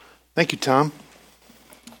Thank you, Tom.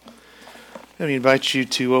 Let me invite you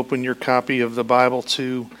to open your copy of the Bible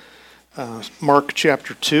to Mark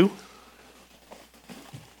chapter 2.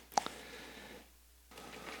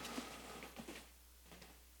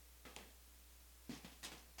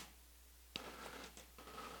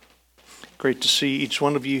 Great to see each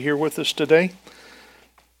one of you here with us today.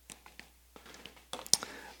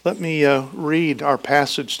 Let me read our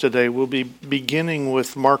passage today. We'll be beginning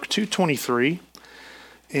with Mark 2:23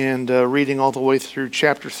 and reading all the way through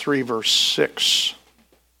chapter 3, verse 6.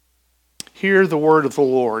 Hear the word of the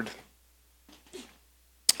Lord.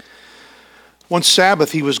 One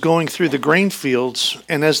Sabbath he was going through the grain fields,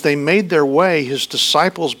 and as they made their way, his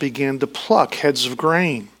disciples began to pluck heads of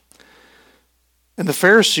grain. And the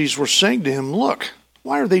Pharisees were saying to him, "Look,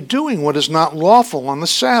 why are they doing what is not lawful on the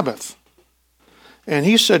Sabbath?" And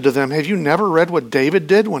he said to them, "Have you never read what David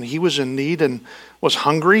did when he was in need and was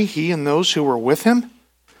hungry, he and those who were with him?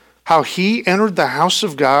 How he entered the house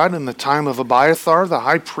of God in the time of Abiathar the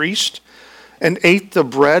high priest and ate the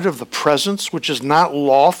bread of the presence, which is not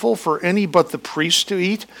lawful for any but the priest to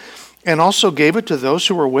eat, and also gave it to those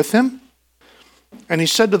who were with him? And he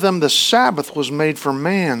said to them, the Sabbath was made for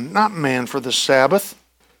man, not man for the Sabbath.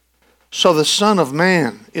 So the Son of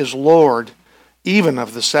Man is Lord even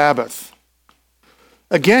of the Sabbath."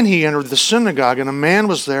 Again he entered the synagogue, and a man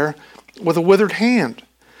was there with a withered hand.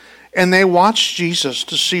 And they watched Jesus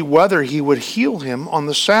to see whether he would heal him on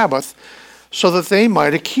the Sabbath, so that they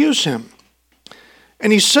might accuse him.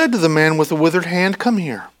 And he said to the man with the withered hand, "Come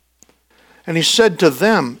here." And he said to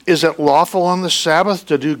them, "Is it lawful on the Sabbath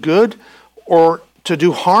to do good or to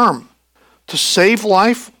do harm, to save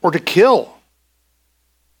life or to kill?"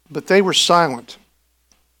 But they were silent.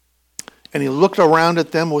 And he looked around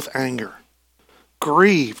at them with anger,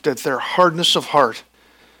 grieved at their hardness of heart,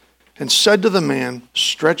 and said to the man,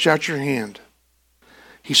 "Stretch out your hand."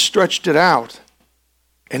 He stretched it out,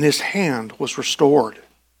 and his hand was restored.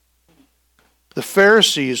 The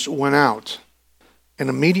Pharisees went out and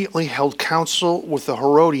immediately held counsel with the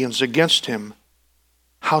Herodians against him,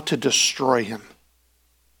 how to destroy him.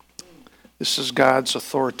 This is God's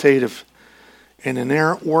authoritative and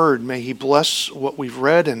inerrant word. May he bless what we've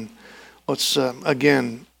read, and let's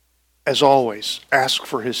again, as always, ask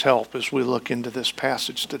for his help as we look into this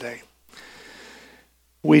passage today.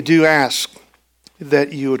 We do ask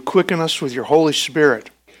that you would quicken us with your Holy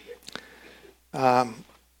Spirit,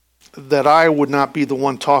 that I would not be the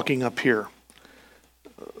one talking up here,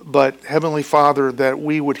 but Heavenly Father, that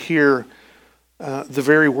we would hear the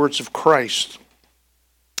very words of Christ.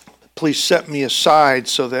 Please set me aside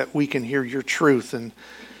so that we can hear your truth, and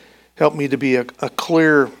help me to be a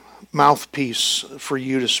clear mouthpiece for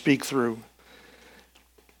you to speak through.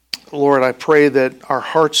 Lord, I pray that our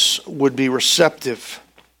hearts would be receptive.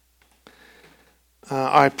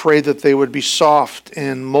 I pray that they would be soft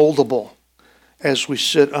and moldable as we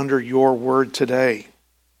sit under your word today.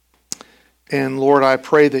 And Lord, I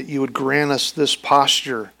pray that you would grant us this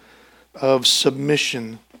posture of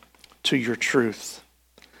submission to your truth.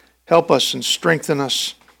 Help us and strengthen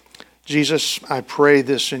us. Jesus, I pray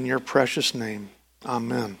this in your precious name.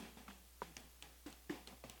 Amen.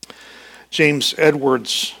 James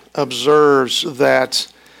Edwards observes that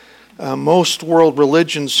most world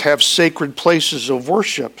religions have sacred places of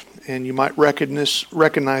worship, and you might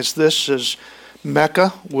recognize this as Mecca,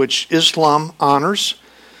 which Islam honors.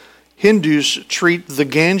 Hindus treat the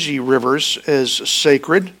Ganges rivers as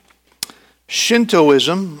sacred.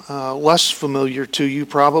 Shintoism, less familiar to you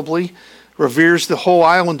probably, reveres the whole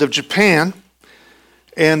island of Japan.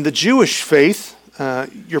 And the Jewish faith,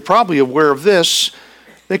 you're probably aware of this,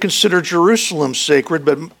 they consider Jerusalem sacred,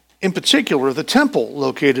 but in particular the temple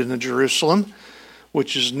located in Jerusalem,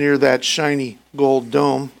 which is near that shiny gold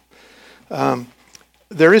dome.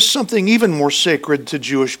 There is something even more sacred to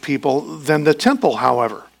Jewish people than the temple,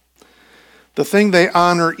 however. The thing they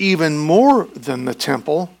honor even more than the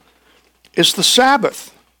temple is the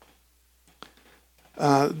Sabbath.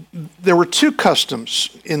 There were two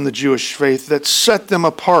customs in the Jewish faith that set them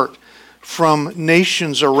apart from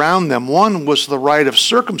nations around them. One was the rite of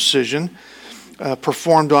circumcision,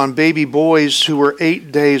 performed on baby boys who were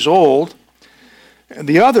 8 days old. And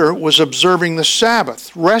the other was observing the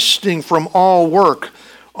Sabbath, resting from all work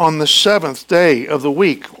on the seventh day of the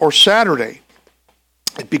week, or Saturday.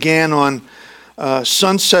 It began on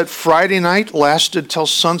sunset Friday night, lasted till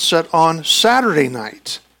sunset on Saturday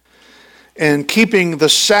night. And keeping the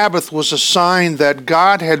Sabbath was a sign that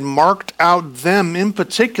God had marked out them in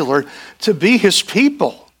particular to be his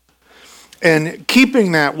people. And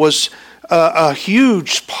keeping that was a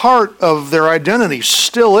huge part of their identity,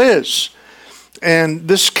 still is. And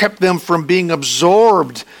this kept them from being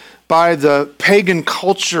absorbed by the pagan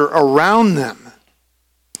culture around them.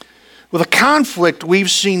 Well, the conflict we've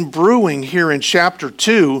seen brewing here in chapter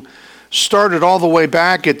 2 started all the way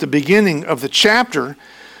back at the beginning of the chapter,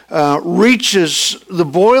 reaches the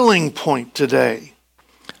boiling point today.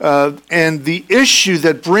 And the issue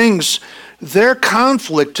that brings their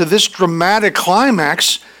conflict to this dramatic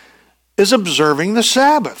climax is observing the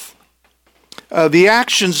Sabbath. The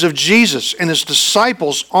actions of Jesus and his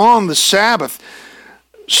disciples on the Sabbath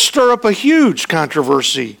stir up a huge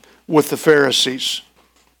controversy with the Pharisees.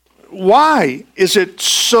 Why is it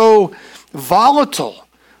so volatile?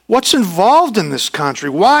 What's involved in this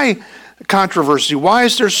controversy? Why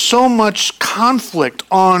is there so much conflict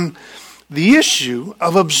on the issue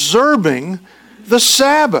of observing the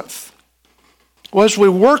Sabbath? Well, as we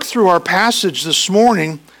work through our passage this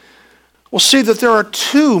morning, we'll see that there are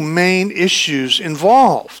two main issues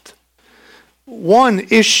involved. One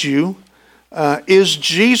issue is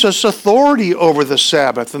Jesus' authority over the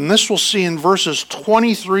Sabbath, and this we'll see in verses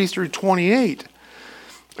 23 through 28.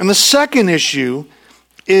 And the second issue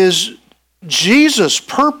is Jesus'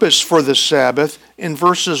 purpose for the Sabbath in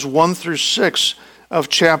verses 1 through 6 of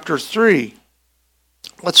chapter 3.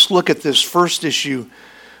 Let's look at this first issue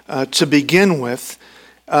to begin with,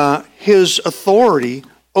 his authority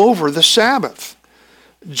over the Sabbath.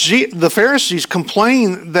 The Pharisees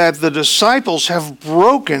complain that the disciples have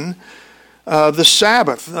broken the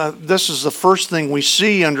Sabbath. This is the first thing we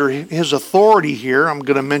see under his authority here. I'm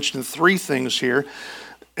going to mention three things here.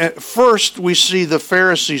 First, we see the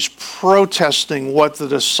Pharisees protesting what the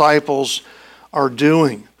disciples are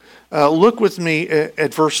doing. Look with me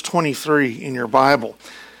at verse 23 in your Bible.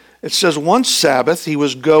 It says, "One Sabbath he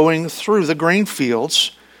was going through the grain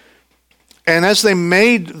fields, and as they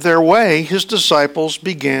made their way, his disciples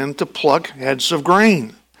began to pluck heads of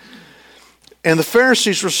grain. And the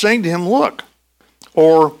Pharisees were saying to him, 'Look,'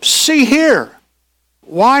 or 'See here,'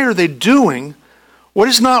 why are they doing what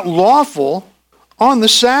is not lawful on the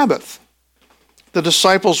Sabbath?" The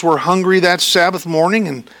disciples were hungry that Sabbath morning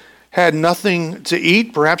and had nothing to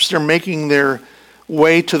eat. Perhaps they're making their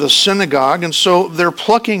way to the synagogue, and so they're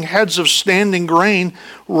plucking heads of standing grain,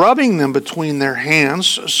 rubbing them between their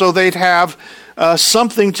hands so they'd have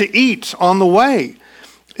something to eat on the way.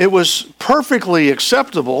 It was perfectly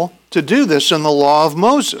acceptable to do this in the law of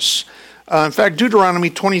Moses. In fact, Deuteronomy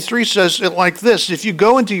 23 says it like this: "If you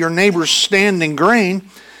go into your neighbor's standing grain,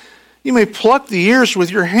 you may pluck the ears with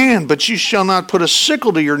your hand, but you shall not put a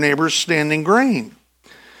sickle to your neighbor's standing grain."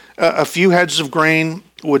 A few heads of grain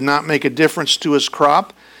would not make a difference to his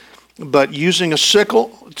crop, but using a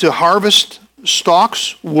sickle to harvest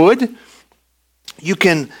stalks would. You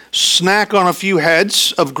can snack on a few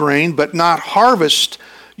heads of grain, but not harvest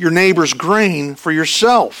your neighbor's grain for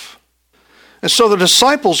yourself. And so the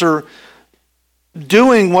disciples are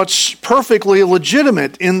doing what's perfectly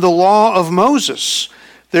legitimate in the law of Moses.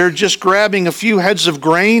 They're just grabbing a few heads of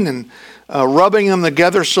grain and rubbing them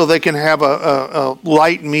together so they can have a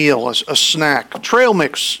light meal, a snack, trail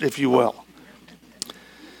mix, if you will.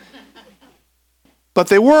 But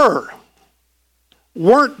they weren't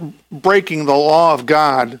breaking the law of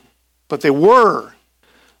God, but they were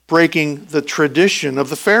breaking the tradition of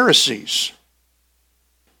the Pharisees.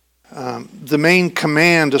 The main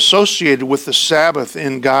command associated with the Sabbath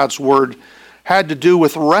in God's Word had to do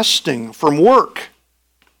with resting from work.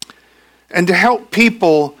 And to help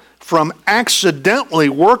people from accidentally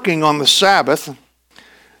working on the Sabbath,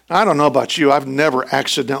 I don't know about you, I've never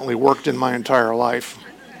accidentally worked in my entire life.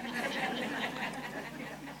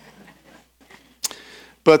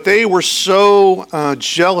 But they were so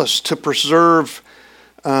jealous to preserve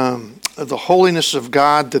the holiness of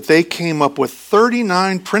God that they came up with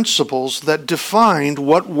 39 principles that defined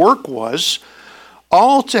what work was,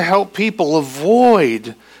 all to help people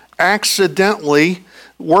avoid accidentally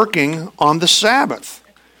working on the Sabbath.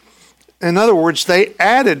 In other words, they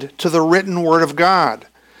added to the written Word of God.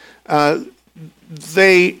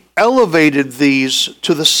 They elevated these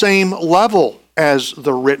to the same level as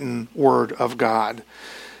the written Word of God.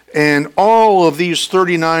 And all of these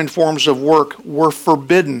 39 forms of work were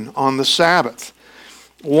forbidden on the Sabbath.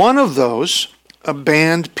 One of those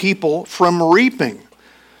banned people from reaping,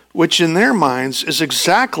 which in their minds is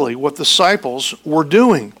exactly what the disciples were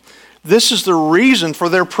doing. This is the reason for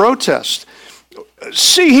their protest.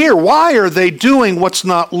 See here, why are they doing what's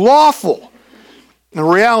not lawful? In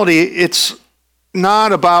reality, it's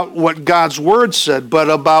not about what God's Word said, but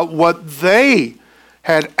about what they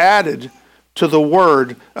had added to the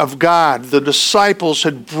Word of God. The disciples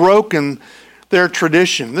had broken their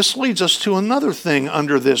tradition. This leads us to another thing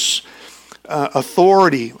under this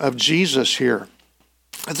authority of Jesus here.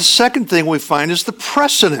 The second thing we find is the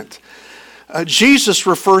precedent Jesus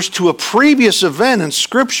refers to a previous event in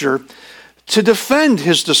Scripture to defend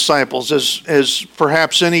his disciples, as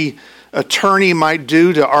perhaps any attorney might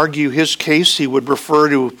do to argue his case. He would refer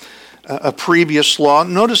to a previous law.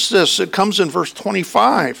 Notice this, it comes in verse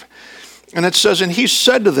 25, and it says, "And he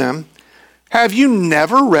said to them, have you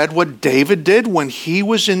never read what David did when he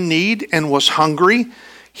was in need and was hungry,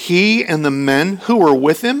 he and the men who were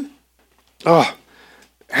with him?" Oh,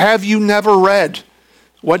 have you never read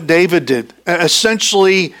what David did?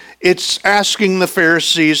 Essentially, it's asking the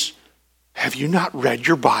Pharisees, have you not read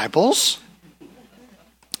your Bibles?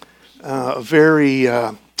 A very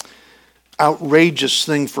outrageous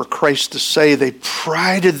thing for Christ to say. They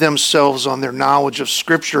prided themselves on their knowledge of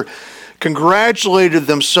Scripture, congratulated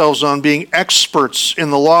themselves on being experts in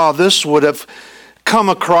the law. This would have come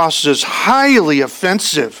across as highly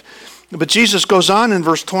offensive. But Jesus goes on in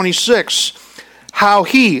verse 26, how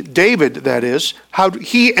he, David that is, how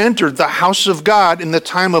he entered the house of God in the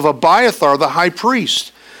time of Abiathar the high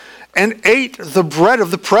priest, and ate the bread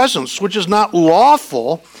of the presence, which is not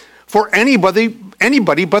lawful for anybody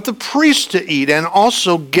but the priest to eat, and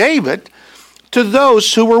also gave it to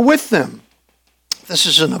those who were with them. This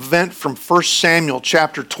is an event from 1 Samuel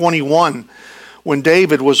chapter 21, when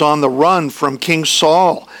David was on the run from King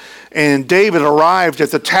Saul. And David arrived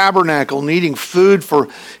at the tabernacle needing food for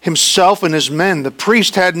himself and his men. The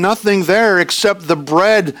priest had nothing there except the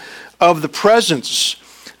bread of the presence.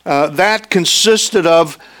 That consisted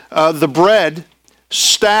of the bread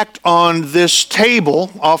stacked on this table,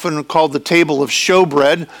 often called the table of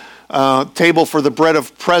showbread, table for the bread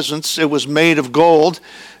of presence. It was made of gold,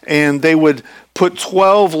 and they would put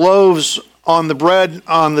 12 loaves on the bread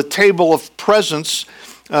on the table of presence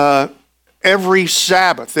every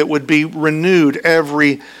Sabbath. It would be renewed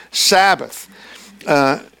every Sabbath.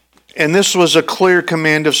 And this was a clear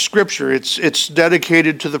command of Scripture. It's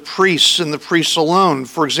dedicated to the priests and the priests alone.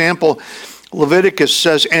 For example, Leviticus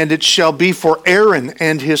says, "And it shall be for Aaron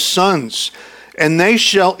and his sons, and they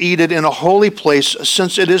shall eat it in a holy place,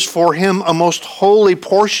 since it is for him a most holy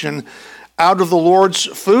portion out of the Lord's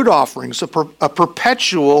food offerings, a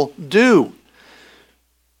perpetual due."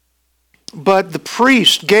 But the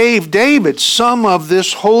priest gave David some of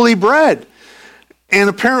this holy bread, and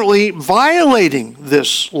apparently violating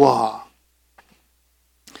this law.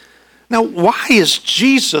 Now, why is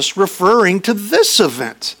Jesus referring to this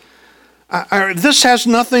event? This has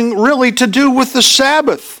nothing really to do with the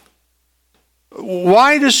Sabbath.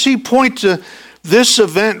 Why does he point to this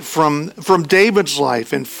event from David's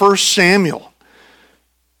life in 1 Samuel?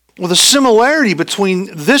 Well, the similarity between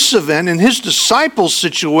this event and his disciples'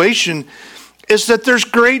 situation is that there's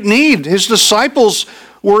great need. His disciples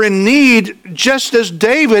were in need just as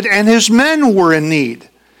David and his men were in need.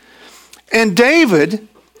 And David,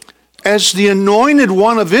 as the anointed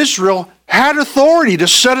one of Israel, had authority to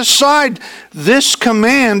set aside this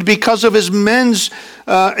command because of his men's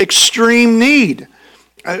extreme need.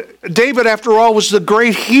 David, after all, was the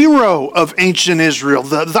great hero of ancient Israel,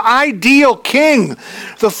 the ideal king,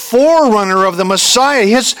 the forerunner of the Messiah.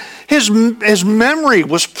 His memory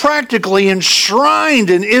was practically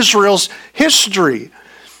enshrined in Israel's history.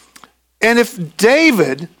 And if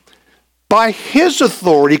David, by his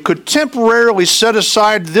authority, could temporarily set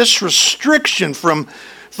aside this restriction from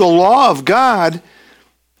the law of God,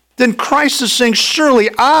 then Christ is saying,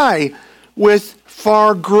 surely I, with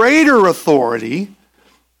far greater authority,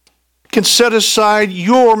 can set aside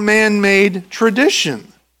your man-made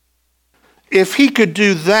tradition. If he could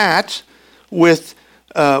do that with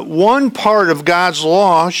one part of God's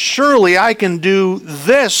law, surely I can do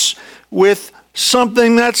this with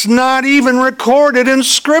something that's not even recorded in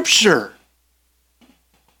Scripture.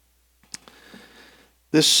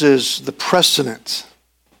 This is the precedent.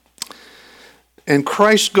 And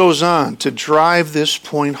Christ goes on to drive this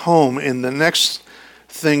point home in the next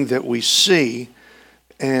thing that we see,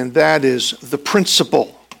 and that is the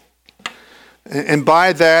principle. And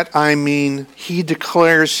by that I mean he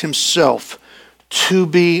declares himself to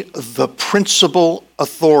be the principal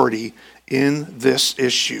authority in this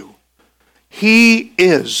issue. He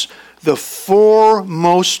is the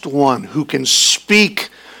foremost one who can speak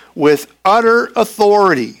with utter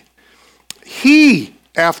authority. He,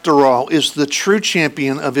 after all, is the true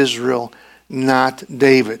champion of Israel, not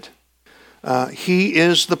David. He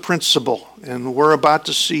is the principal, and we're about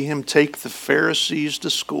to see him take the Pharisees to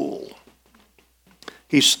school.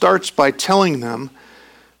 He starts by telling them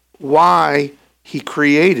why he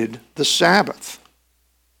created the Sabbath.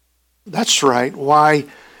 That's right, why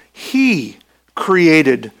he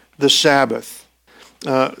created the Sabbath.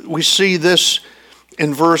 We see this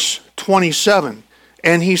in verse 27.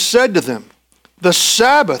 And he said to them, The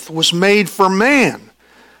Sabbath was made for man,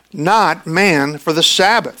 not man for the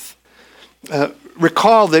Sabbath.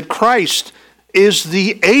 Recall that Christ is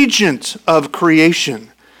the agent of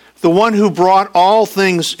creation, the one who brought all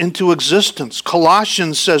things into existence.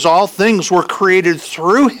 Colossians says all things were created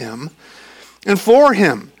through him and for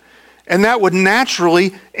him. And that would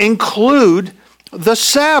naturally include the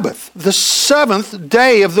Sabbath, the seventh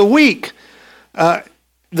day of the week.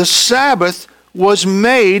 The Sabbath was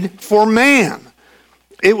made for man.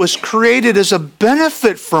 It was created as a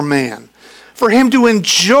benefit for man, for him to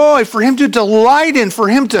enjoy, for him to delight in, for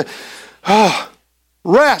him to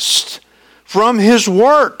rest from his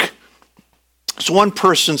work. As one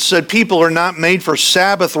person said, people are not made for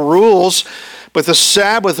Sabbath rules, but the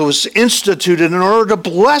Sabbath was instituted in order to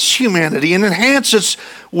bless humanity and enhance its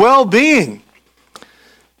well-being.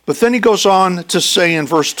 But then he goes on to say in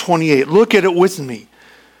verse 28, look at it with me.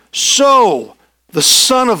 So the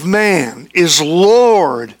Son of Man is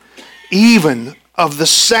Lord even of the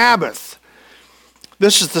Sabbath.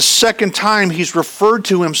 This is the second time he's referred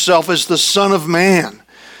to himself as the Son of Man.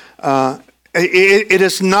 It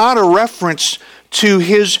is not a reference to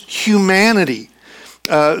his humanity,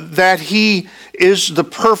 that he is the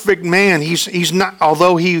perfect man. He's not,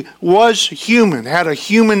 although he was human, had a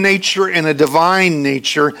human nature and a divine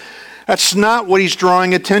nature. That's not what he's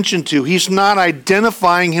drawing attention to. He's not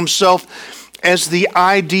identifying himself as the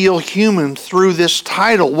ideal human through this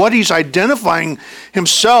title. What he's identifying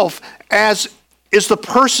himself as is the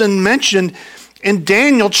person mentioned in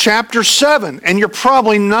Daniel chapter 7. And you're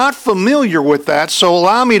probably not familiar with that, so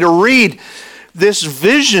allow me to read this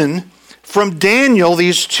vision from Daniel,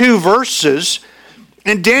 these two verses.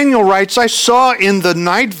 And Daniel writes, I saw in the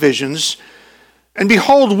night visions, and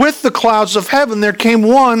behold, with the clouds of heaven there came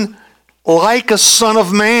one like a son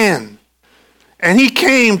of man. And he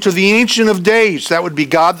came to the Ancient of Days, that would be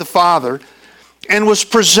God the Father, and was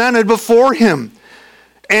presented before him.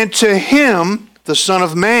 And to him, the Son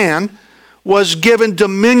of Man, was given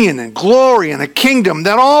dominion and glory and a kingdom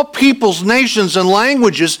that all peoples, nations, and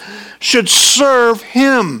languages should serve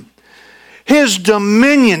him. His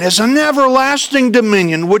dominion is an everlasting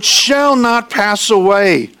dominion which shall not pass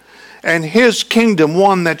away, and his kingdom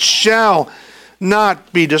one that shall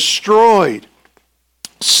not be destroyed.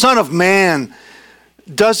 Son of Man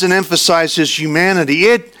doesn't emphasize his humanity.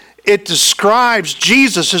 It describes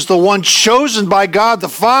Jesus as the one chosen by God the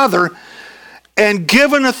Father and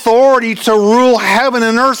given authority to rule heaven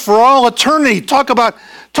and earth for all eternity. Talk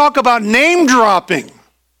about name dropping.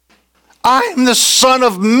 I'm the Son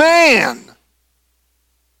of Man.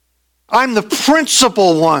 I'm the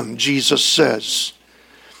principal one, Jesus says.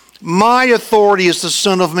 My authority as the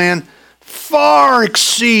Son of Man far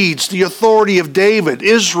exceeds the authority of David,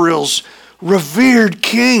 Israel's revered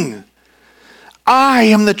king. I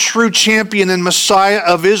am the true champion and Messiah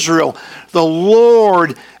of Israel, the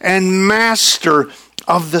Lord and Master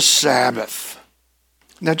of the Sabbath.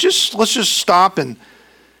 Now let's just stop and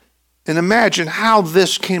imagine how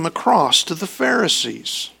this came across to the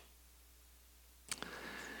Pharisees.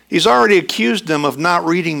 He's already accused them of not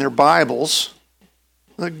reading their Bibles.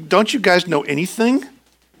 Like, don't you guys know anything?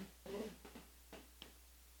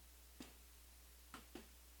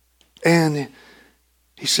 And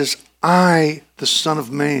he says, I, the Son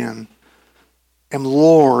of Man, am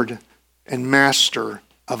Lord and Master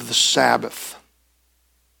of the Sabbath.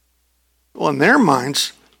 Well, in their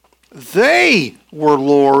minds, they were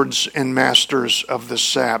lords and masters of the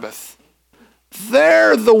Sabbath.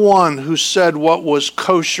 They're the one who said what was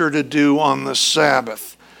kosher to do on the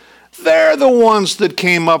Sabbath. They're the ones that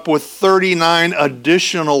came up with 39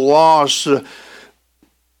 additional laws to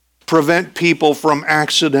prevent people from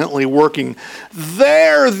accidentally working.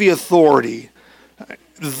 They're the authority.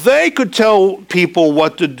 They could tell people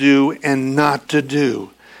what to do and not to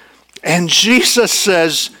do. And Jesus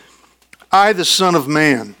says, I, the Son of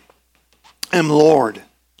Man, am Lord,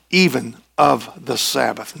 even of the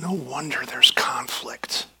Sabbath. No wonder there's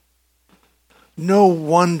conflict. No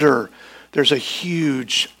wonder there's a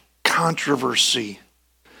huge controversy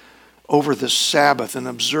over the Sabbath and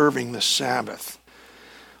observing the Sabbath.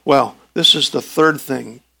 Well, this is the third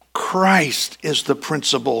thing. Christ is the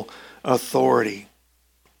principal authority.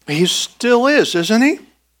 He still is, isn't he?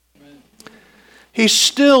 He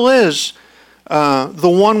still is the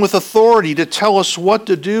one with authority to tell us what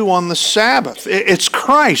to do on the Sabbath. It's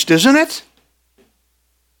Christ, isn't it?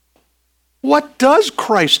 What does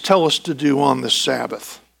Christ tell us to do on the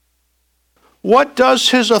Sabbath? What does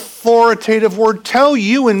his authoritative word tell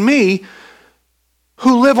you and me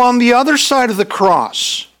who live on the other side of the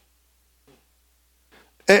cross?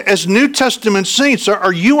 As New Testament saints,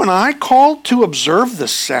 are you and I called to observe the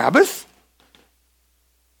Sabbath?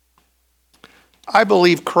 I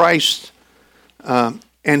believe Christ and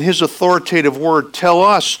his authoritative word tell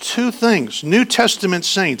us two things, New Testament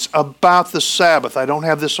saints, about the Sabbath. I don't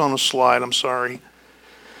have this on a slide, I'm sorry.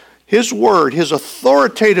 His word, his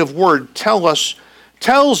authoritative word tells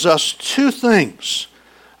us two things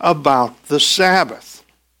about the Sabbath.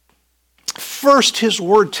 First, his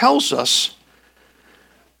word tells us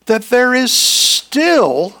that there is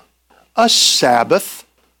still a Sabbath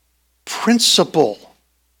principle.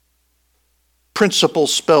 Principle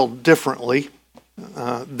spelled differently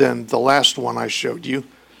than the last one I showed you.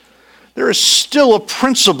 There is still a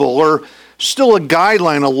principle or still a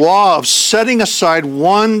guideline, a law of setting aside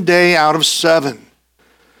one day out of 7.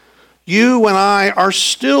 You and I are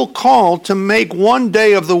still called to make one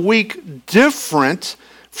day of the week different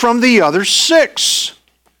from the other 6.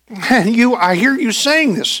 And I hear you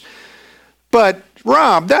saying this, but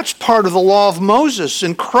Rob, that's part of the law of Moses,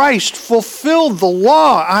 and Christ fulfilled the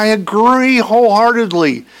law. I agree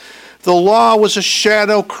wholeheartedly. The law was a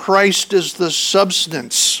shadow, Christ is the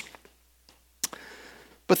substance.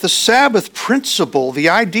 But the Sabbath principle, the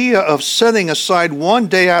idea of setting aside one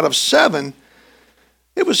day out of 7,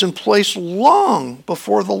 it was in place long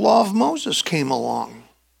before the law of Moses came along.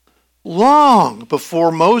 Long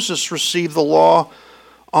before Moses received the law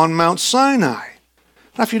on Mount Sinai.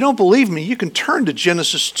 Now, if you don't believe me, you can turn to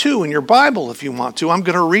Genesis 2 in your Bible if you want to. I'm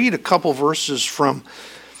going to read a couple verses from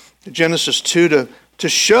Genesis 2 to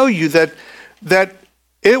show you that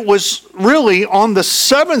it was really on the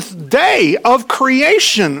 7th day of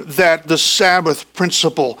creation that the Sabbath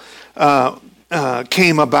principle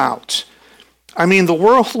came about. I mean, the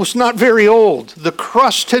world was not very old. The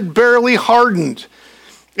crust had barely hardened.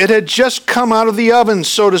 It had just come out of the oven,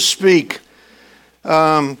 so to speak.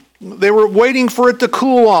 They were waiting for it to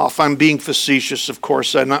cool off. I'm being facetious, of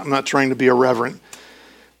course. I'm not trying to be irreverent.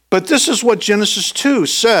 But this is what Genesis 2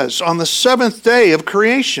 says on the 7th day of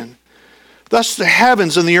creation. Thus the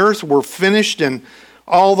heavens and the earth were finished and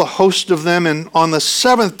all the host of them. And on the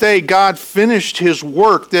 7th day, God finished his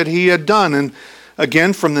work that he had done. And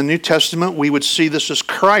again, from the New Testament, we would see this as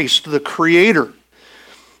Christ, the Creator.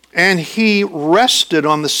 And he rested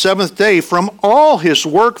on the 7th day from all his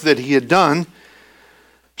work that he had done.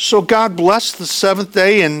 So God blessed the 7th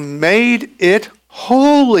day and made it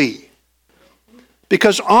holy.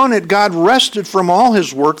 Because on it God rested from all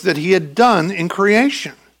his work that he had done in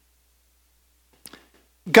creation.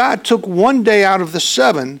 God took one day out of the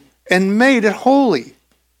 7 and made it holy.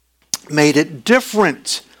 Made it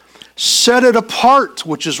different. Set it apart,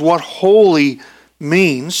 which is what holy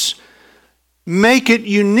means. Make it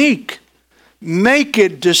unique. Make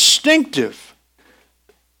it distinctive.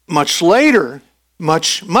 Much later,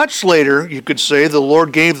 much later, you could say, the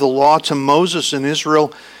Lord gave the law to Moses and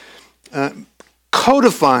Israel,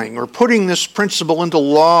 codifying or putting this principle into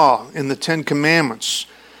law in the 10 Commandments,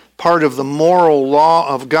 part of the moral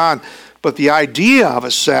law of God. But the idea of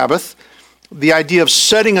a Sabbath, the idea of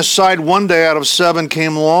setting aside one day out of 7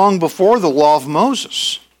 came long before the law of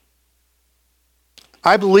Moses.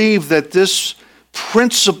 I believe that this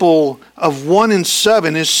principle of 1 and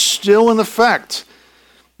 7 is still in effect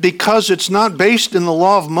because it's not based in the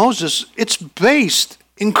law of Moses, it's based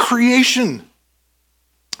in creation.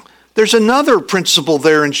 There's another principle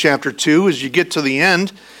there in chapter 2 as you get to the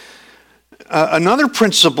end. Another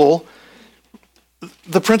principle,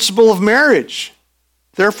 the principle of marriage.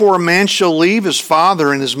 Therefore a man shall leave his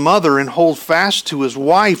father and his mother and hold fast to his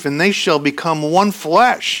wife, and they shall become one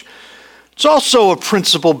flesh. It's also a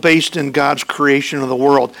principle based in God's creation of the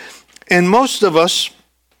world. And most of us,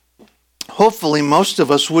 hopefully most of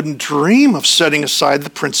us, wouldn't dream of setting aside the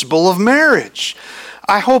principle of marriage.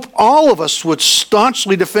 I hope all of us would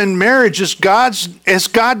staunchly defend marriage as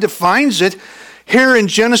God defines it here in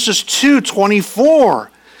Genesis 2:24.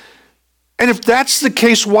 And if that's the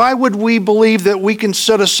case, why would we believe that we can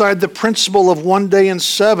set aside the principle of one day in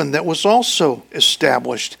 7 that was also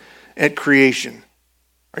established at creation?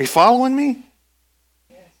 Are you following me?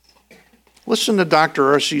 Yes. Listen to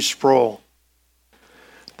Dr. R.C. Sproul.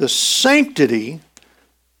 The sanctity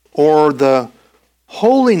or the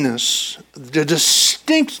holiness, the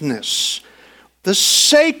distinctness, the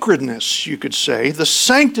sacredness, you could say, the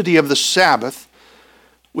sanctity of the Sabbath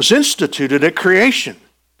was instituted at creation.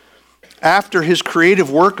 After his creative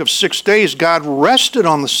work of 6 days, God rested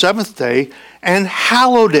on the 7th day and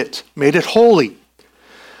hallowed it, made it holy.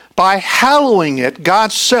 By hallowing it,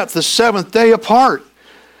 God set the 7th day apart.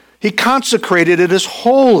 He consecrated it as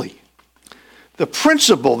holy. The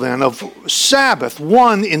principle then of Sabbath,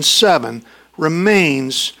 1 in 7,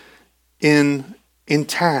 remains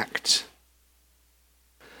intact.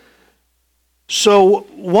 So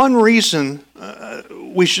one reason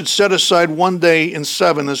we should set aside one day in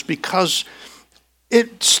 7 is because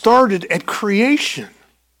it started at creation.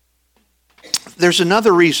 There's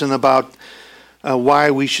another reason about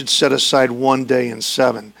why we should set aside one day in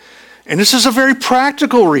 7. And this is a very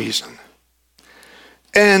practical reason.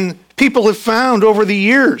 And people have found over the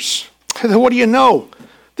years that, what do you know?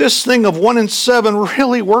 This thing of 1 in 7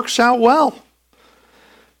 really works out well.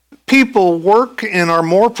 People work and are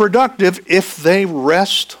more productive if they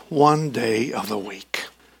rest one day of the week.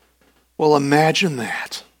 Well, imagine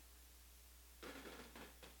that.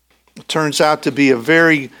 It turns out to be a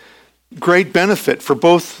very great benefit for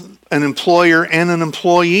both an employer and an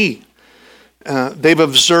employee. They've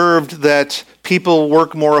observed that people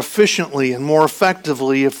work more efficiently and more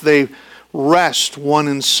effectively if they rest 1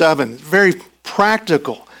 in 7. Very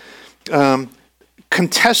practical.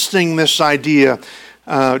 Contesting this idea,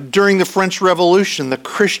 during the French Revolution, the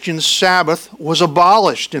Christian Sabbath was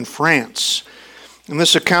abolished in France. And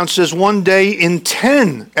this account says 1 day in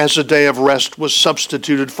 10 as a day of rest was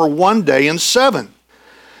substituted for 1 day in 7.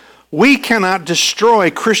 We cannot destroy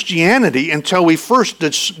Christianity until we first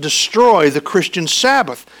destroy the Christian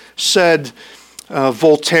Sabbath, said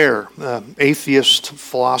Voltaire, atheist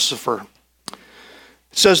philosopher.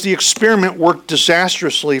 It says the experiment worked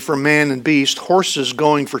disastrously for man and beast. Horses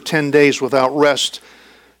going for 10 days without rest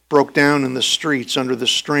broke down in the streets under the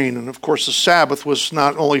strain. And of course the Sabbath was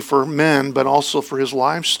not only for men, but also for his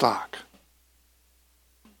livestock.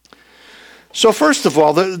 So first of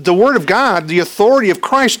all, the Word of God, the authority of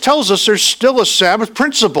Christ, tells us there's still a Sabbath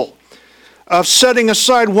principle of setting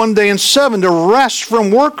aside 1 day in 7 to rest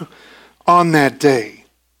from work on that day.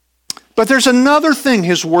 But there's another thing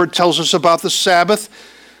His Word tells us about the Sabbath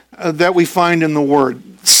that we find in the Word.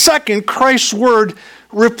 Second, Christ's Word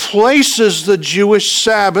replaces the Jewish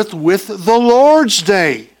Sabbath with the Lord's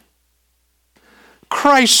Day.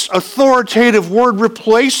 Christ's authoritative Word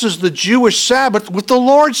replaces the Jewish Sabbath with the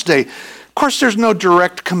Lord's Day. Of course, there's no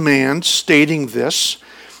direct command stating this.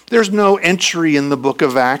 There's no entry in the book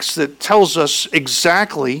of Acts that tells us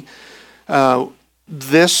exactly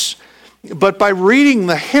this. But by reading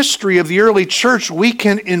the history of the early church, we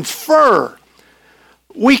can infer,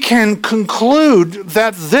 we can conclude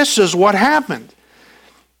that this is what happened.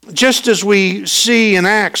 Just as we see in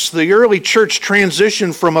Acts, the early church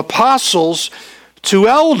transition from apostles to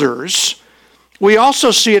elders, we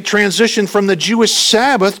also see it transition from the Jewish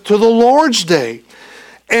Sabbath to the Lord's Day.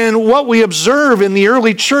 And what we observe in the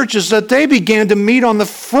early church is that they began to meet on the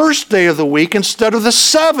first day of the week instead of the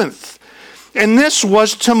seventh. And this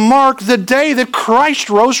was to mark the day that Christ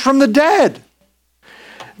rose from the dead.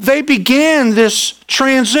 They began this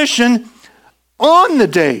transition on the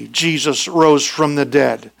day Jesus rose from the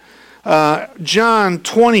dead. John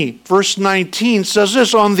 20, verse 19 says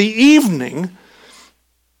this, on the evening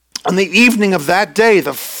of that day,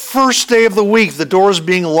 the first day of the week, the doors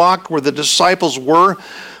being locked where the disciples were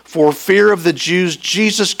for fear of the Jews,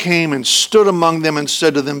 Jesus came and stood among them and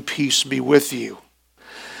said to them, peace be with you.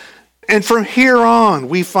 And from here on,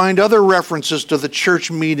 we find other references to the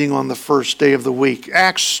church meeting on the first day of the week.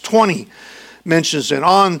 Acts 20 mentions it.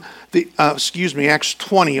 Acts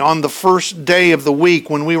 20, on the first day of the week,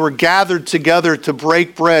 when we were gathered together to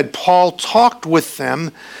break bread, Paul talked with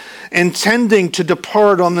them, intending to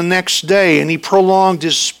depart on the next day, and he prolonged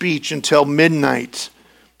his speech until midnight.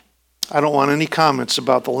 I don't want any comments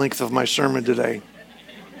about the length of my sermon today.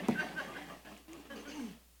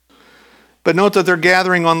 But note that they're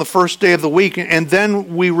gathering on the first day of the week, and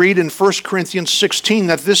then we read in 1 Corinthians 16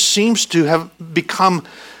 that this seems to have become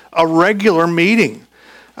a regular meeting.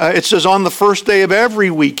 It says, on the first day of every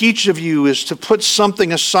week, each of you is to put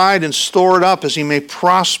something aside and store it up as he may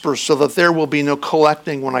prosper, so that there will be no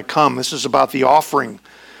collecting when I come. This is about the offering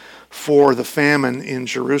for the famine in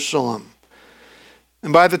Jerusalem.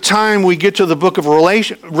 And by the time we get to the book of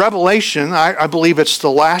Revelation, I believe it's the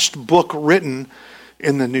last book written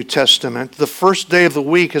in the New Testament, the first day of the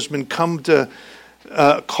week has been come to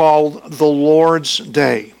called the Lord's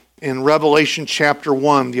Day. In Revelation chapter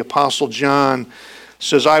 1, the Apostle John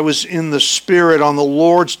says, I was in the Spirit on the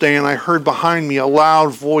Lord's Day, and I heard behind me a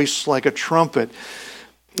loud voice like a trumpet.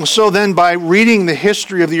 So then, by reading the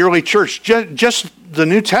history of the early church, just the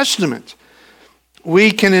New Testament, we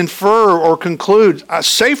can infer or conclude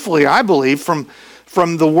safely, I believe,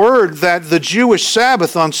 from the word that the Jewish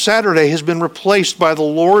Sabbath on Saturday has been replaced by the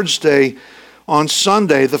Lord's Day on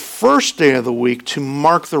Sunday, the first day of the week, to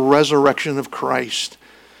mark the resurrection of Christ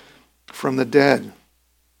from the dead.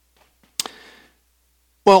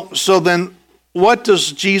 Well, so then, what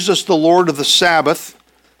does Jesus, the Lord of the Sabbath,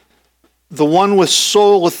 the one with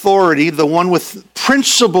sole authority, the one with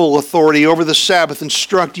principal authority over the Sabbath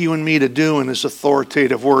instruct you and me to do in his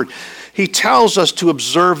authoritative word? He tells us to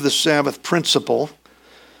observe the Sabbath principle.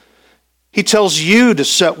 He tells you to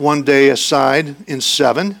set one day aside in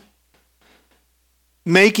 7,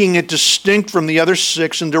 making it distinct from the other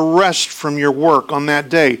 6 and to rest from your work on that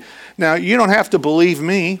day. Now, you don't have to believe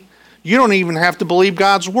me. You don't even have to believe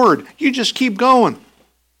God's word. You just keep going.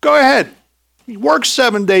 Go ahead. Work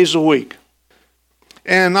 7 days a week.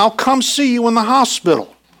 And I'll come see you in the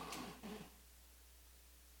hospital.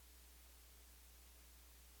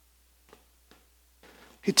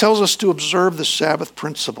 He tells us to observe the Sabbath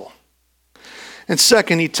principle. And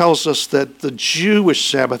second, he tells us that the Jewish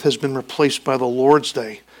Sabbath has been replaced by the Lord's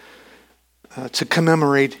Day to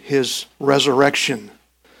commemorate his resurrection.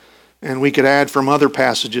 And we could add from other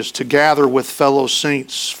passages, to gather with fellow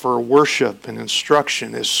saints for worship and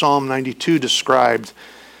instruction, as Psalm 92 described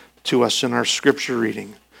to us in our scripture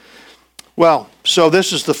reading. Well, so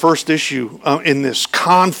this is the first issue in this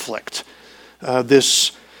conflict,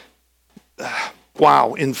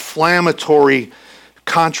 inflammatory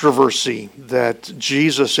controversy that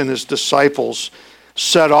Jesus and his disciples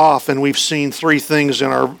set off. And we've seen 3 things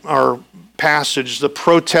in our passage: the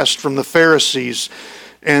protest from the Pharisees,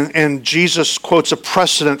 and Jesus quotes a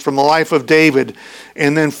precedent from the life of David,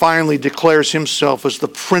 and then finally declares himself as the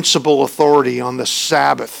principal authority on the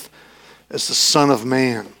Sabbath, as the Son of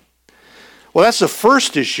Man. Well, that's the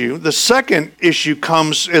first issue. The second issue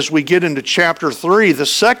comes as we get into chapter 3. The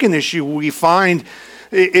second issue we find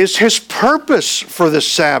is his purpose for the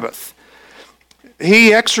Sabbath.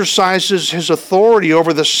 He exercises his authority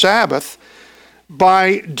over the Sabbath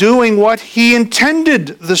by doing what he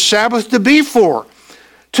intended the Sabbath to be for: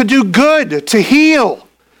 to do good, to heal.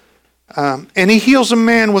 And he heals a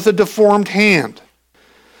man with a deformed hand.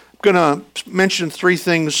 I'm going to mention 3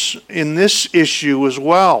 things in this issue as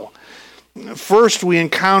well. First, we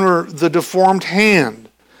encounter the deformed hand.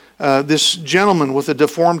 This gentleman with a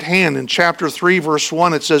deformed hand. In chapter 3, verse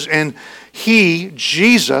 1, it says, "And he,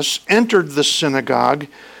 Jesus, entered the synagogue,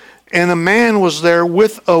 and a man was there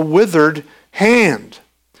with a withered hand.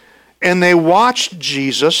 And they watched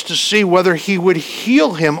Jesus to see whether he would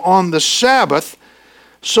heal him on the Sabbath,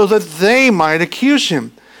 so that they might accuse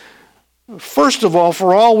him." First of all,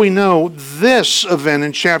 for all we know, this event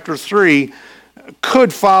in chapter 3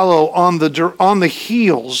 could follow on the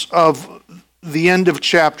heels of the end of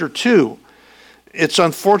chapter 2. It's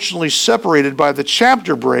unfortunately separated by the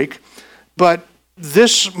chapter break, but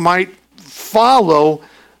this might follow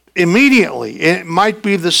immediately. It might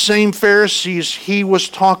be the same Pharisees he was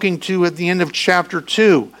talking to at the end of chapter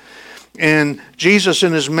 2. And Jesus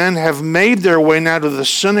and his men have made their way now to the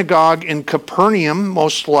synagogue in Capernaum,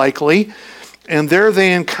 most likely, and there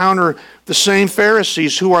they encounter the same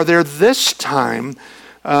Pharisees who are there this time,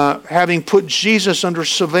 having put Jesus under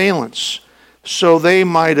surveillance, so they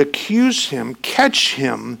might accuse him, catch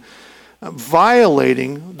him,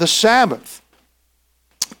 violating the Sabbath.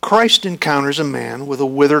 Christ encounters a man with a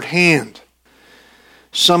withered hand.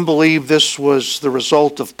 Some believe this was the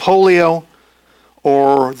result of polio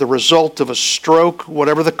or the result of a stroke.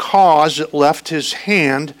 Whatever the cause, it left his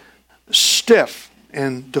hand stiff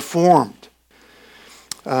and deformed.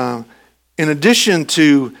 In addition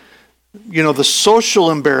to, the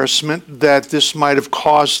social embarrassment that this might have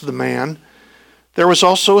caused the man, there was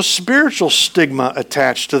also a spiritual stigma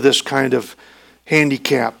attached to this kind of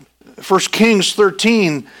handicap. 1 Kings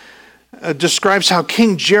 13 describes how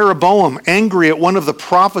King Jeroboam, angry at one of the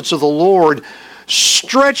prophets of the Lord,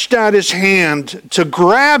 stretched out his hand to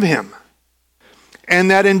grab him.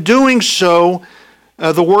 And that in doing so,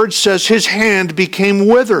 the word says his hand became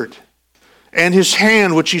withered. And his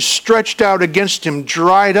hand, which he stretched out against him,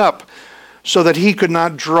 dried up so that he could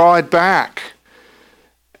not draw it back.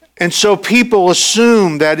 And so people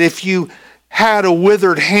assume that if you had a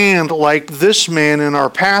withered hand like this man in our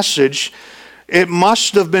passage, it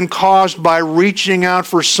must have been caused by reaching out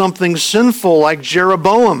for something sinful like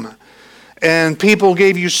Jeroboam. And people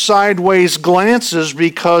gave you sideways glances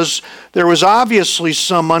because there was obviously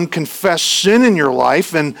some unconfessed sin in your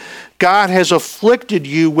life, and God has afflicted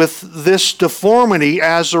you with this deformity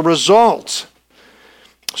as a result.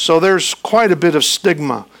 So there's quite a bit of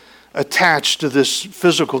stigma attached to this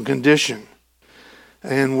physical condition.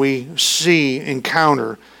 And we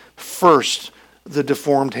encounter first the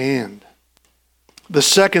deformed hand. The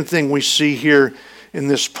second thing we see here in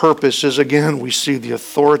this purpose is, again, we see the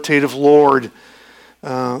authoritative Lord.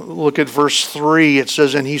 Look at verse 3. It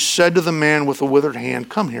says, "And he said to the man with the withered hand,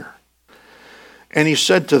 'Come here.' And he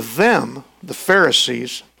said to them," the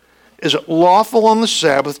Pharisees, "Is it lawful on the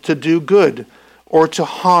Sabbath to do good or to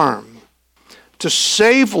harm, to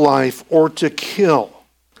save life or to kill.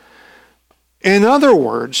 In other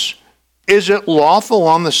words, is it lawful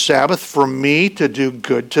on the Sabbath for me to do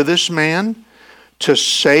good to this man, to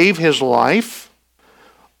save his life,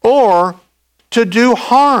 or to do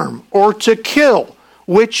harm or to kill,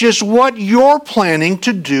 which is what you're planning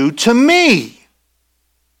to do to me?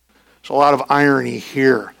 There's a lot of irony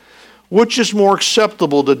here. Which is more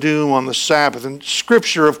acceptable to do on the Sabbath? And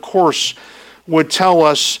Scripture, of course, would tell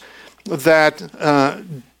us that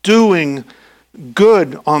doing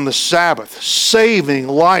good on the Sabbath, saving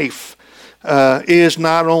life, is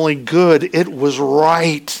not only good, it was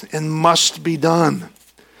right and must be done.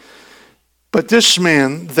 But this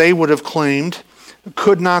man, they would have claimed,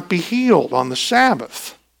 could not be healed on the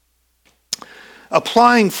Sabbath.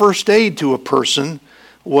 Applying first aid to a person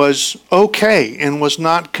was okay and was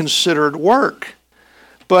not considered work.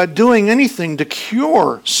 But doing anything to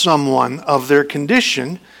cure someone of their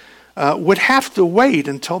condition would have to wait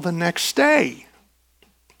until the next day.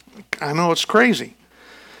 I know it's crazy.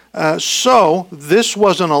 So this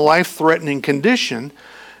wasn't a life-threatening condition.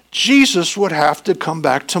 Jesus would have to come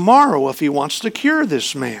back tomorrow if he wants to cure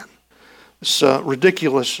this man. It's a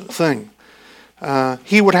ridiculous thing.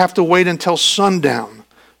 He would have to wait until sundown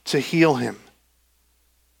to heal him.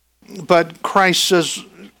 But Christ says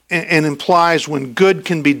and implies when good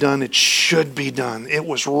can be done, it should be done. It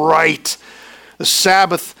was right. The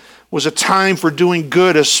Sabbath was a time for doing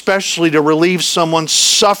good, especially to relieve someone's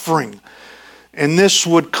suffering. And this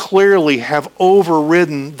would clearly have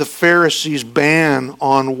overridden the Pharisees' ban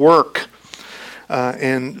on work.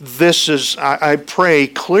 And this is, I pray,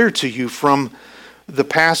 clear to you from the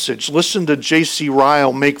passage. Listen to J.C.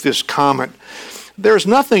 Ryle make this comment. There's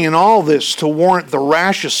nothing in all this to warrant the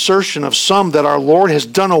rash assertion of some that our Lord has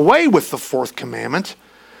done away with the fourth commandment.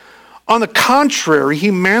 On the contrary,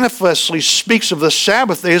 he manifestly speaks of the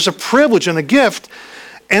Sabbath day as a privilege and a gift,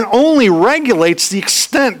 and only regulates the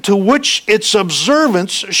extent to which its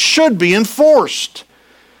observance should be enforced.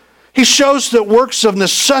 He shows that works of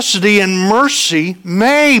necessity and mercy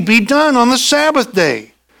may be done on the Sabbath day.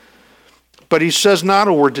 But he says not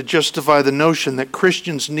a word to justify the notion that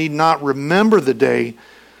Christians need not remember the day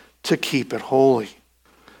to keep it holy.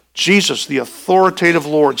 Jesus, the authoritative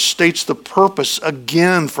Lord, states the purpose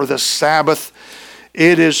again for the Sabbath.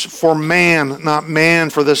 It is for man, not man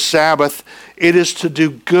for the Sabbath. It is to do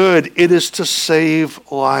good. It is to save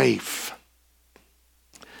life.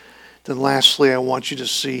 Then lastly, I want you to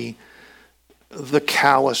see the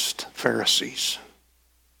calloused Pharisees.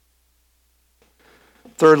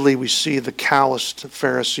 Thirdly, we see the calloused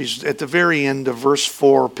Pharisees at the very end of verse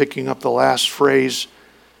 4, picking up the last phrase.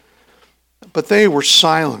 But they were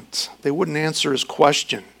silent. They wouldn't answer his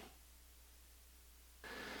question.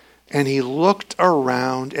 And he looked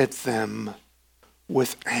around at them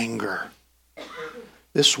with anger.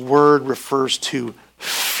 This word refers to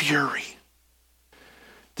fury.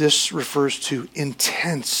 This refers to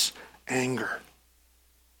intense anger.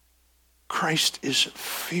 Christ is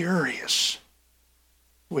furious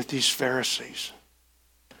with these Pharisees.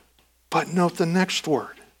 But note the next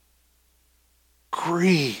word.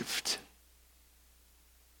 Grieved.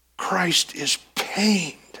 Christ is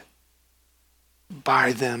pained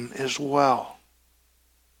by them as well.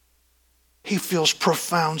 He feels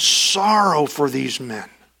profound sorrow for these men.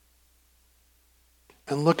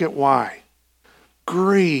 And look at why.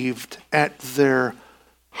 Grieved at their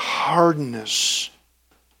hardness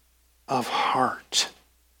of heart.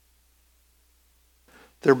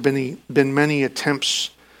 There have been many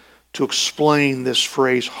attempts to explain this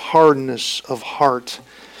phrase, hardness of heart.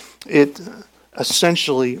 It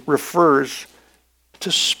essentially refers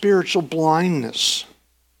to spiritual blindness,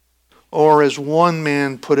 or as one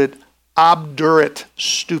man put it, obdurate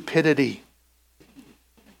stupidity.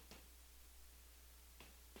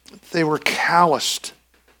 They were calloused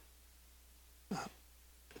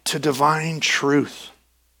to divine truth.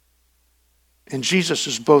 And Jesus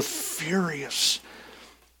is both furious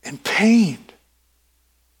and pained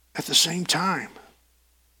at the same time.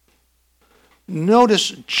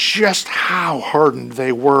 Notice just how hardened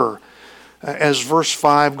they were. As verse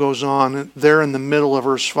 5 goes on, there in the middle of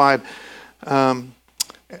verse 5,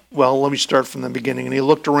 well, let me start from the beginning. And he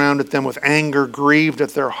looked around at them with anger, grieved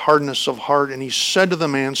at their hardness of heart, and he said to the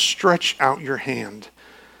man, stretch out your hand.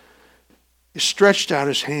 He stretched out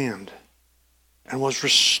his hand and was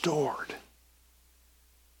restored.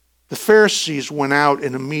 The Pharisees went out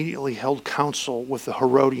and immediately held counsel with the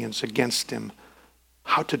Herodians against him,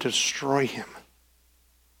 how to destroy him.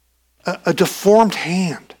 A deformed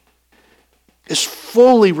hand is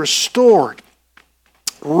fully restored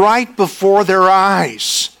right before their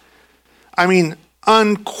eyes. I mean,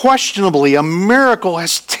 unquestionably a miracle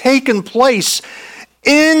has taken place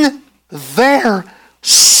in their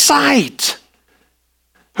sight.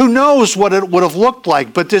 Who knows what it would have looked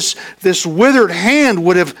like, but this withered hand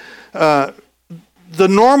would have, the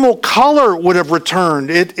normal color would have returned.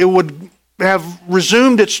 It would have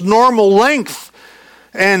resumed its normal length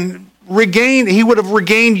and he would have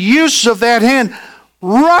regained use of that hand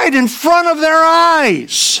right in front of their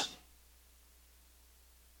eyes.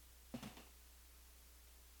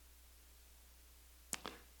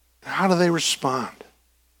 How do they respond?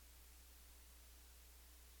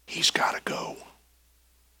 He's got to go.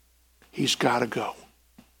 He's got to go.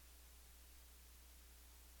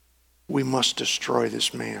 We must destroy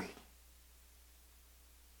this man.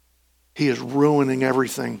 He is ruining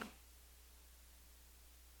everything.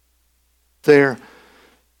 They're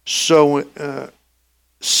so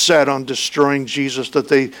set on destroying Jesus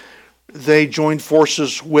that they joined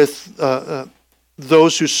forces with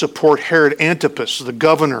those who support Herod Antipas, the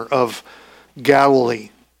governor of Galilee.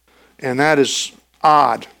 And that is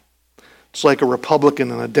odd. It's like a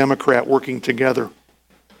Republican and a Democrat working together.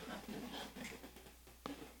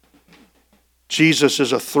 Jesus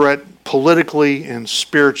is a threat politically and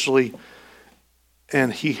spiritually,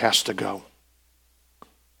 and he has to go.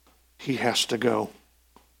 He has to go.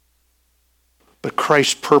 But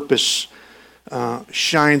Christ's purpose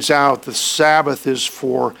shines out. The Sabbath is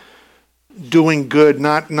for doing good,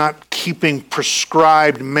 not keeping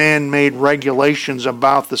prescribed man-made regulations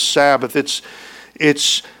about the Sabbath.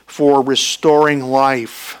 It's for restoring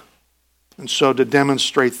life. And so to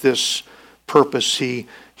demonstrate this purpose, he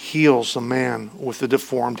heals the man with the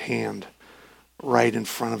deformed hand right in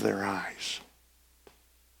front of their eyes.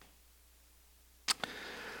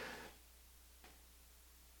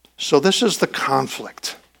 So this is the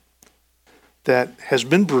conflict that has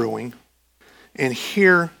been brewing, and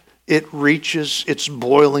here it reaches its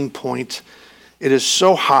boiling point. It is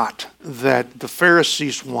so hot that the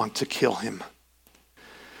Pharisees want to kill him.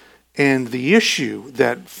 And the issue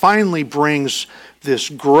that finally brings this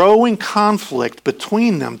growing conflict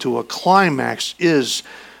between them to a climax is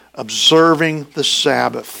observing the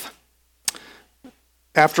Sabbath.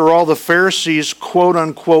 After all, the Pharisees, quote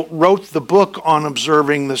unquote, wrote the book on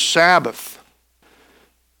observing the Sabbath.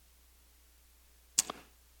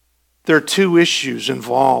 There are two issues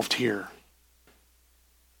involved here.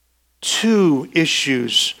 Two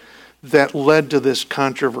issues that led to this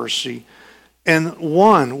controversy. And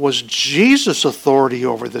one was Jesus' authority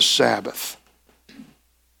over the Sabbath.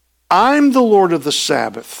 I'm the Lord of the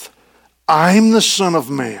Sabbath. I'm the Son of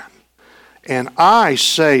Man. And I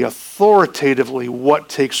say authoritatively what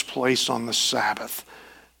takes place on the Sabbath,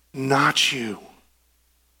 not you.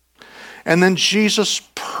 And then Jesus'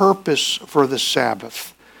 purpose for the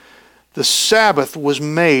Sabbath. The Sabbath was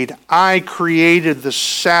made. I created the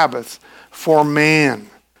Sabbath for man,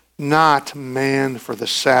 not man for the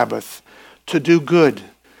Sabbath, to do good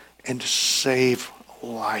and to save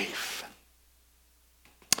life.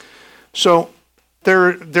 So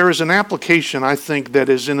there is an application, I think, that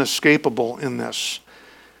is inescapable in this.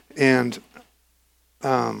 And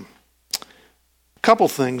a couple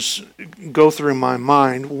things go through my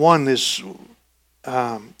mind. One is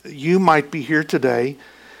you might be here today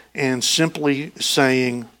and simply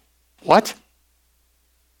saying, what?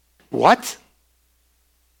 What?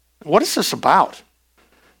 What is this about?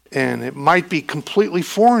 And it might be completely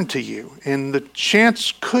foreign to you. And the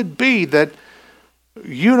chance could be that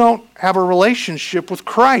you don't have a relationship with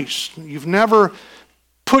Christ. You've never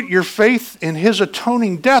put your faith in his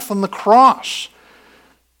atoning death on the cross.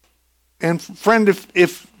 And friend,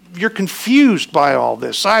 if you're confused by all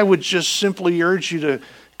this, I would just simply urge you to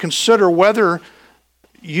consider whether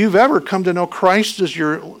you've ever come to know Christ as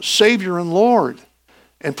your Savior and Lord.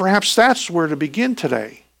 And perhaps that's where to begin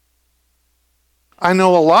today. I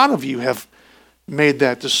know a lot of you have made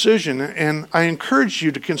that decision, and I encourage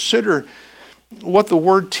you to consider what the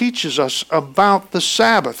Word teaches us about the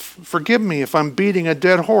Sabbath. Forgive me if I'm beating a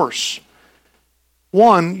dead horse.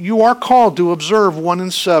 One, you are called to observe 1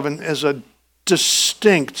 and 7 as a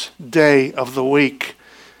distinct day of the week.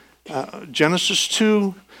 Genesis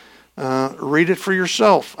 2, read it for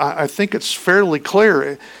yourself. I think it's fairly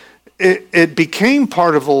clear. It became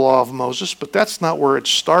part of the law of Moses, but that's not where it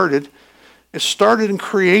started. It started in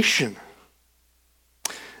creation.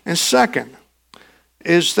 And second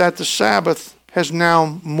is that the Sabbath has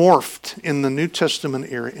now morphed in the New Testament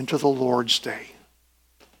era into the Lord's Day.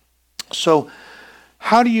 So,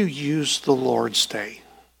 how do you use the Lord's Day?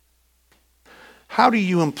 How do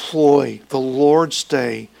you employ the Lord's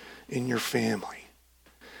Day in your family?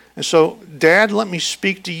 And so, Dad, let me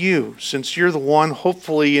speak to you, since you're the one,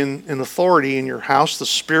 hopefully in authority in your house, the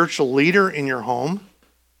spiritual leader in your home.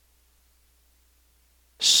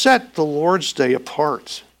 Set the Lord's Day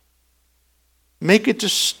apart. Make it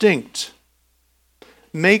distinct.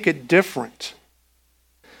 Make it different.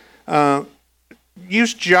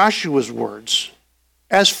 Use Joshua's words.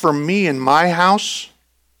 As for me and my house,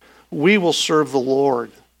 we will serve the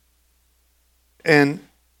Lord. And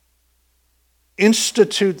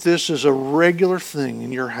institute this as a regular thing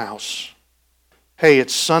in your house. Hey,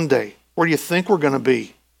 it's Sunday. Where do you think we're going to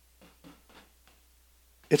be?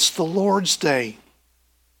 It's the Lord's Day.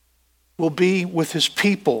 We'll be with His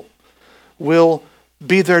people. We'll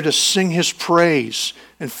be there to sing His praise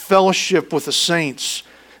and fellowship with the saints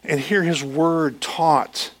and hear His word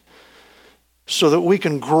taught so that we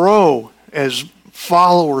can grow as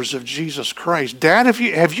followers of Jesus Christ. Dad,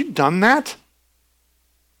 have you done that?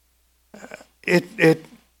 It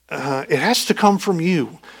has to come from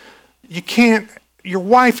you. Your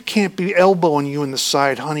wife can't be elbowing you in the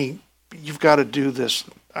side, honey, you've got to do this.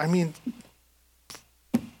 I mean,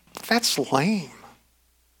 that's lame.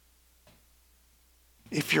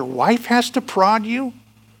 If your wife has to prod you,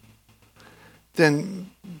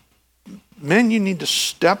 then men, you need to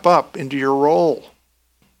step up into your role.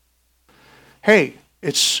 Hey,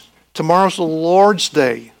 tomorrow's the Lord's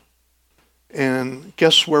Day. And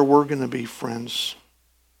guess where we're going to be, friends?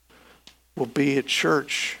 We'll be at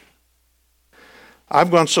church.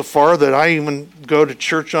 I've gone so far that I even go to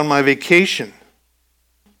church on my vacation.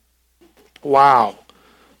 Wow.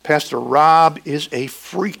 Pastor Rob is a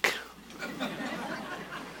freak.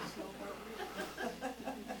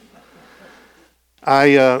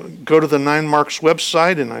 I go to the Nine Marks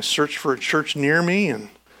website and I search for a church near me, and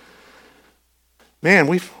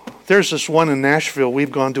man, there's this one in Nashville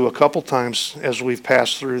we've gone to a couple times as we've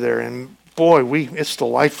passed through there, and boy, it's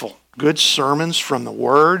delightful. Good sermons from the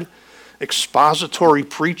Word, expository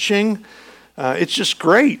preaching. It's just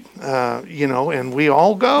great, and we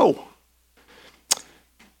all go.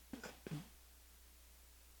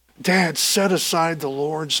 Dad, set aside the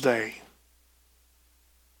Lord's Day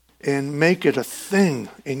and make it a thing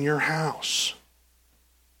in your house.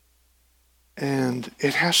 And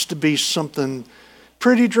it has to be something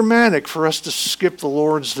pretty dramatic for us to skip the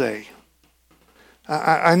Lord's Day.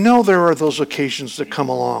 I know there are those occasions that come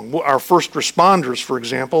along. Our first responders, for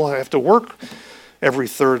example, have to work every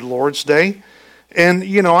third Lord's Day. And,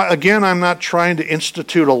 again, I'm not trying to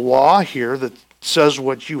institute a law here that says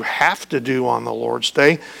what you have to do on the Lord's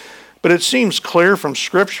Day. But it seems clear from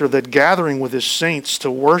Scripture that gathering with His saints to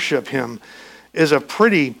worship Him is a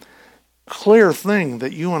pretty clear thing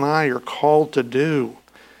that you and I are called to do.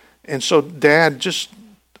 And so, Dad,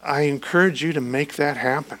 I encourage you to make that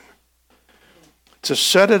happen. To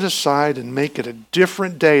set it aside and make it a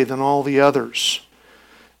different day than all the others.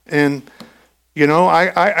 And,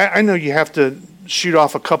 I know you have to shoot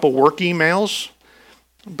off a couple work emails,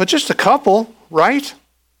 but just a couple, right?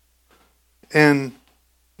 And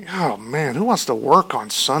oh man, who wants to work on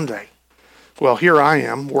Sunday? Well, here I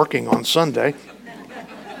am working on Sunday.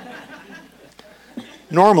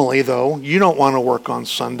 Normally, though, you don't want to work on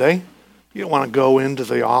Sunday. You don't want to go into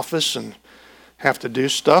the office and have to do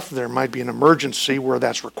stuff. There might be an emergency where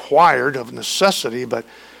that's required of necessity, but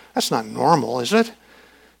that's not normal, is it?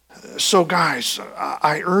 So guys,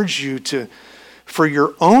 I urge you for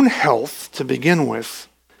your own health to begin with,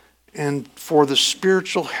 and for the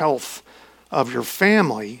spiritual health of your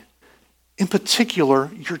family, in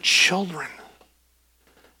particular, your children.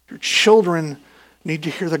 Your children need to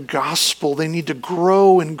hear the gospel. They need to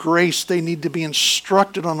grow in grace. They need to be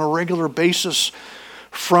instructed on a regular basis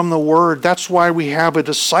from the Word. That's why we have a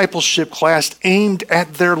discipleship class aimed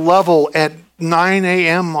at their level at 9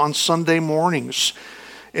 a.m. on Sunday mornings,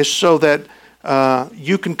 is so that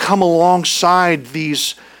you can come alongside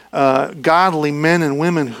these godly men and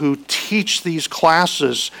women who teach these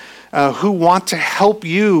classes, who want to help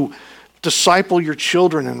you disciple your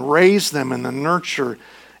children and raise them in the nurture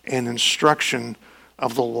and instruction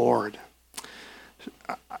of the Lord.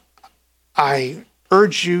 I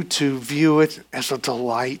urge you to view it as a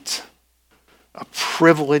delight, a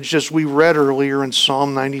privilege, as we read earlier in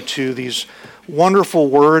Psalm 92, these wonderful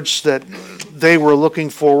words that they were looking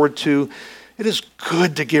forward to. It is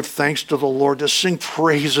good to give thanks to the Lord, to sing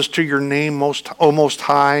praises to your name, Most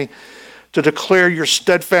High, to declare your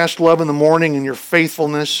steadfast love in the morning and your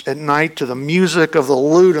faithfulness at night, to the music of the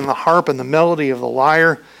lute and the harp and the melody of the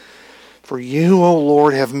lyre. For you, O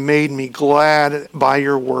Lord, have made me glad by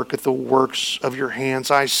your work at the works of your hands.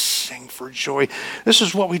 I sing for joy. This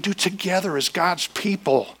is what we do together as God's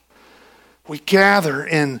people. We gather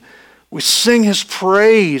and We sing his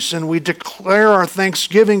praise and we declare our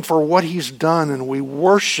thanksgiving for what he's done, and we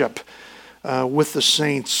worship with the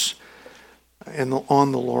saints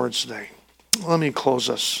on the Lord's Day. Let me close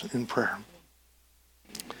us in prayer.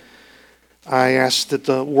 I ask that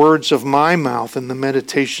the words of my mouth and the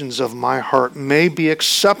meditations of my heart may be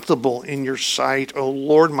acceptable in your sight, O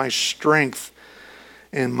Lord, my strength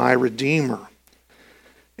and my Redeemer.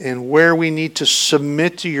 And where we need to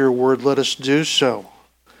submit to your word, let us do so.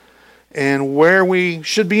 And where we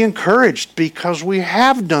should be encouraged because we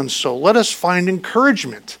have done so, let us find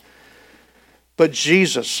encouragement. But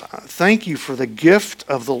Jesus, thank you for the gift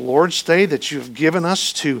of the Lord's Day that you've given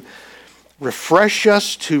us to refresh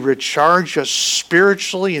us, to recharge us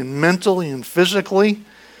spiritually and mentally and physically.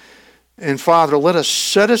 And Father, let us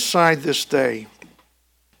set aside this day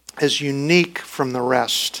as unique from the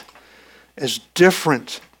rest, as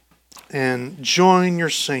different, and join your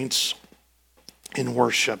saints in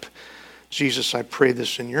worship. Jesus, I pray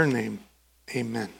this in your name. Amen.